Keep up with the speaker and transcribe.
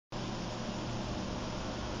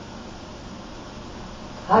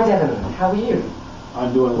Hi Devin, how are you?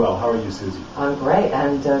 I'm doing well. How are you, Susie? I'm great,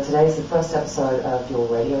 and today's the first episode of your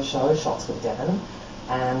radio show, Shots with Devin,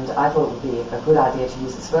 and I thought it would be a good idea to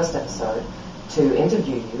use this first episode to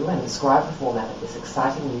interview you and describe the format of this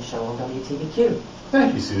exciting new show on WTBQ.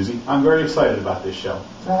 Thank you, Susie. I'm very excited about this show.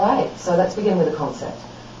 All right, so let's begin with a concept.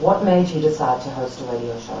 What made you decide to host a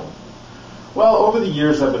radio show? Well, over the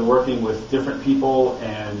years I've been working with different people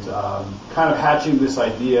and kind of hatching this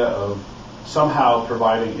idea of somehow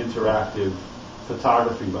providing interactive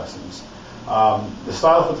photography lessons. The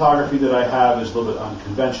style of photography that I have is a little bit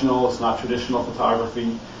unconventional. It's not traditional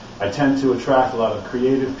photography. I tend to attract a lot of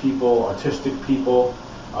creative people, artistic people,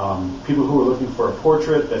 people who are looking for a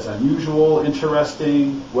portrait that's unusual,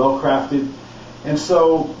 interesting, well-crafted. And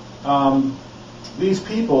so these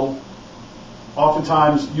people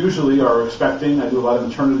oftentimes, usually are expecting. I do a lot of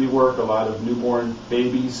maternity work, a lot of newborn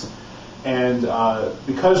babies. And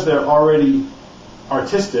because they're already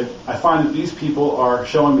artistic, I find that these people are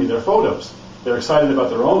showing me their photos. They're excited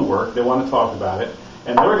about their own work. They want to talk about it.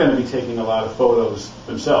 And they're going to be taking a lot of photos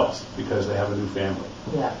themselves because they have a new family.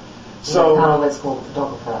 Yeah. So, kind of what's called a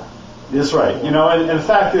photographer. That's right. Yeah. You know, and the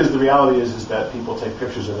fact is, the reality is that people take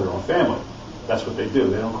pictures of their own family. That's what they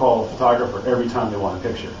do. They don't call a photographer every time they want a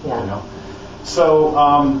picture. Yeah. You know. So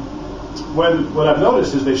what I've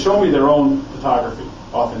noticed is they show me their own photography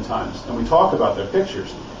oftentimes, and we talk about their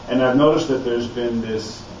pictures. And I've noticed that there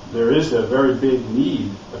is a very big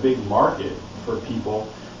need, a big market for people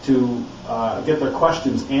to get their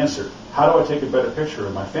questions answered. How do I take a better picture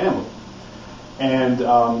of my family? And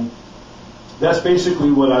that's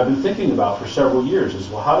basically what I've been thinking about for several years. Is,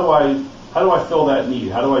 well, how do I fill that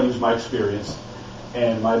need? How do I use my experience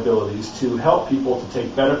and my abilities to help people to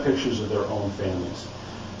take better pictures of their own families?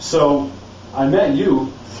 So I met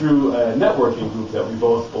you through a networking group that we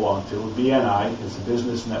both belong to. BNI is a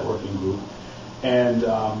business networking group. And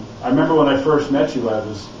I remember when I first met you, I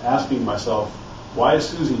was asking myself, why is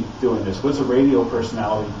Susie doing this? What's a radio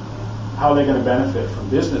personality? How are they going to benefit from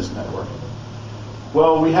business networking?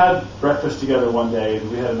 Well, we had breakfast together one day, and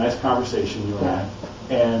we had a nice conversation, you and I.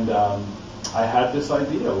 And I had this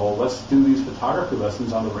idea, well, let's do these photography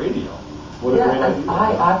lessons on the radio. What a great idea.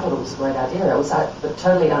 I thought it was a great idea. It was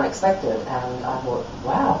totally unexpected, and I thought,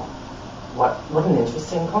 wow, what an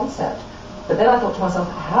interesting concept. But then I thought to myself,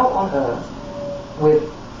 how on earth, with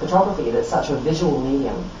photography that's such a visual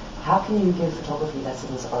medium, how can you give photography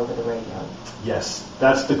lessons over the radio? Yes,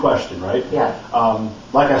 that's the question, right? Yeah.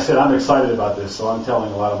 Like I said, I'm excited about this, so I'm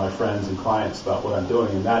telling a lot of my friends and clients about what I'm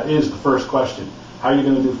doing, and that is the first question. How are you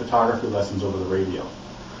going to do photography lessons over the radio?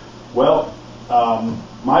 Well,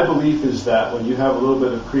 my belief is that when you have a little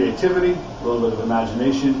bit of creativity, a little bit of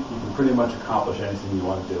imagination, you can pretty much accomplish anything you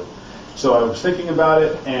want to do. So I was thinking about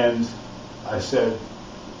it, and I said,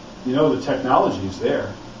 you know, the technology is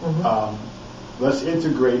there. Mm-hmm. Let's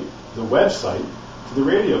integrate the website to the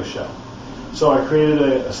radio show. So I created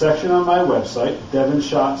a section on my website,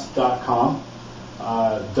 devinshots.com,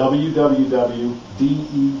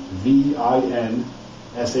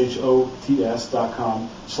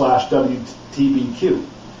 www.devinshots.com/WTBQ.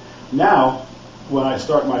 Now, when I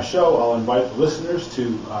start my show, I'll invite the listeners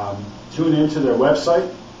to tune into their website,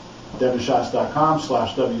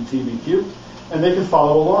 devinshots.com/WTBQ, and they can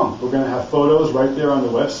follow along. We're going to have photos right there on the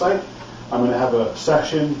website. I'm going to have a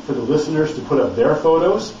section for the listeners to put up their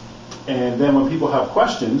photos, and then when people have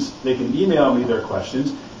questions, they can email me their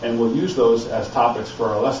questions, and we'll use those as topics for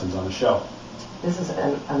our lessons on the show. This is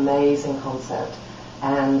an amazing concept,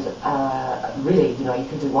 and really, you know, you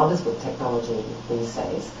can do wonders with technology these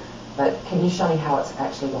days. But can you show me how it's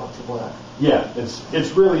actually going to work? Yeah, it's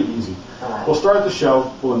really easy. Right. We'll start the show.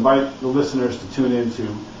 We'll invite the listeners to tune into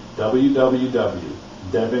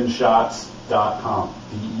www.devinshots.com,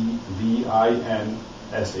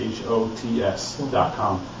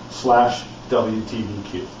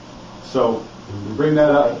 devinshots.com/WTBQ. So you bring that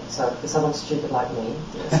up. So for someone stupid like me,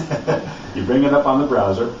 yes. You bring it up on the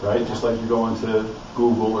browser, right? Just like you're going to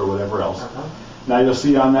Google or whatever else. Uh-huh. Now you'll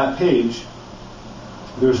see on that page,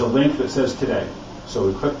 there's a link that says today. So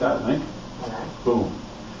we click that link. Okay. Boom.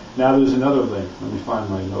 Now there's another link. Let me find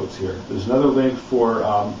my notes here. There's another link for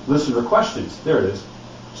listener questions. There it is.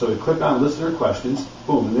 So we click on listener questions.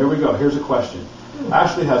 Boom. And there we go. Here's a question.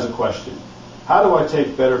 Ashley has a question. How do I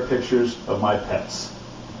take better pictures of my pets?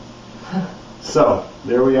 So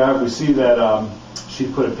there we are. We see that she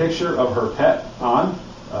put a picture of her pet on,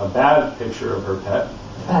 a bad picture of her pet.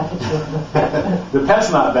 Bad picture of her pet. The pet's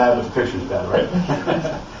not bad, but the picture's bad, right?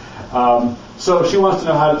 So she wants to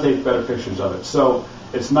know how to take better pictures of it. So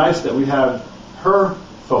it's nice that we have her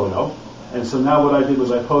photo. And so now what I did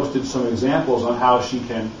was I posted some examples on how she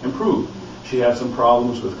can improve. She had some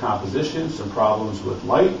problems with composition, some problems with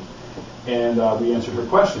light, and we answered her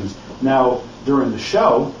questions. Now, during the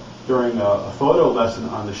show, during a photo lesson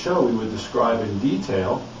on the show, we would describe in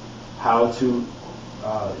detail how to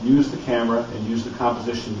use the camera and use the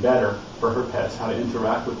composition better for her pets, how to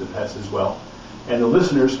interact with the pets as well. And the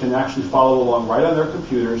listeners can actually follow along right on their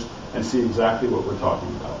computers and see exactly what we're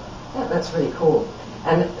talking about. Yeah, that's really cool.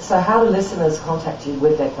 And so how do listeners contact you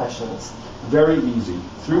with their questions? Very easy,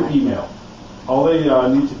 through email. All they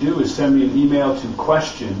need to do is send me an email to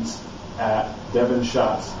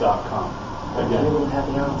questions@devinshots.com. Again, you will have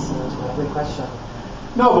the answer to every question.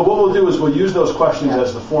 No, but what we'll do is we'll use those questions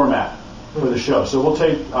as the format for the show. So we'll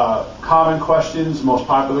take common questions, most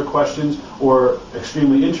popular questions, or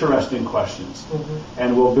extremely interesting questions,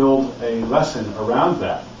 and we'll build a lesson around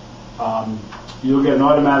that. You'll get an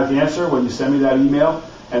automatic answer when you send me that email,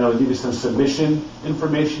 and it'll give you some submission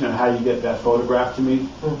information on how you get that photograph to me,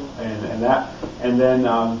 and then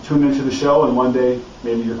tune into the show, and one day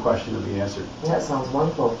maybe your question will be answered. That sounds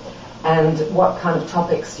wonderful. And what kind of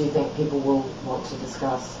topics do you think people will want to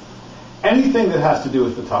discuss? Anything that has to do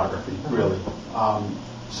with photography, really.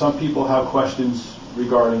 Some people have questions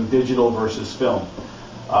regarding digital versus film.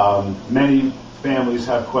 Many families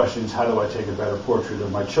have questions: how do I take a better portrait of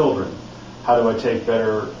my children? How do I take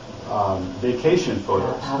better vacation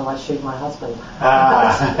photos? How do I shoot my husband?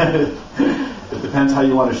 It depends how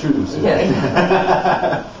you want to shoot him, Susan.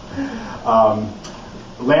 Yeah.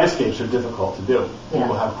 Landscapes are difficult to do.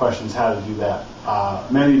 People have questions how to do that.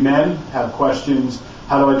 Many men have questions: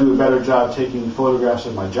 how do I do a better job taking photographs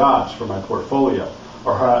of my jobs for my portfolio?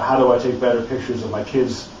 Or how do I take better pictures of my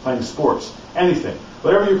kids playing sports? Anything.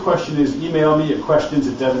 Whatever your question is, email me at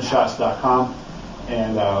questions@devinshots.com,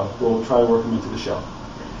 and we'll try to work them into the show.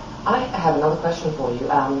 I have another question for you.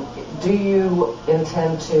 Do you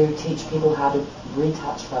intend to teach people how to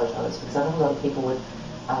retouch photos? Because I know a lot of people with,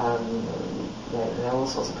 there are all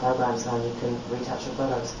sorts of programs now you can retouch your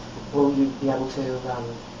photos. Will you be able to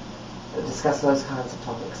discuss those kinds of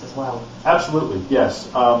topics as well? Absolutely, yes.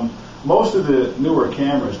 Most of the newer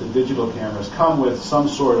cameras, the digital cameras, come with some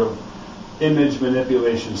sort of image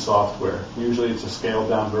manipulation software. Usually it's a scaled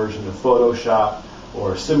down version of Photoshop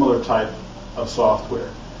or a similar type of software.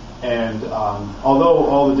 And although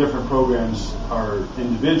all the different programs are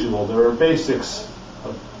individual, there are basics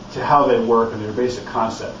to how they work, and there are basic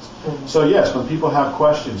concepts. So yes, when people have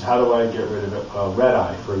questions, how do I get rid of red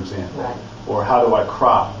eye, for example, or how do I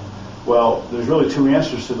crop? Well, there's really two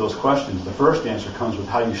answers to those questions. The first answer comes with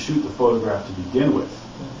how you shoot the photograph to begin with,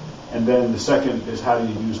 and then the second is how do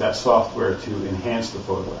you use that software to enhance the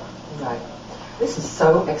photograph. Right. This is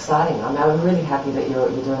so exciting. I'm really happy that you're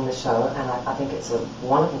doing this show, and I think it's a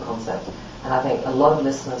wonderful concept, and I think a lot of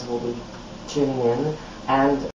listeners will be tuning in, and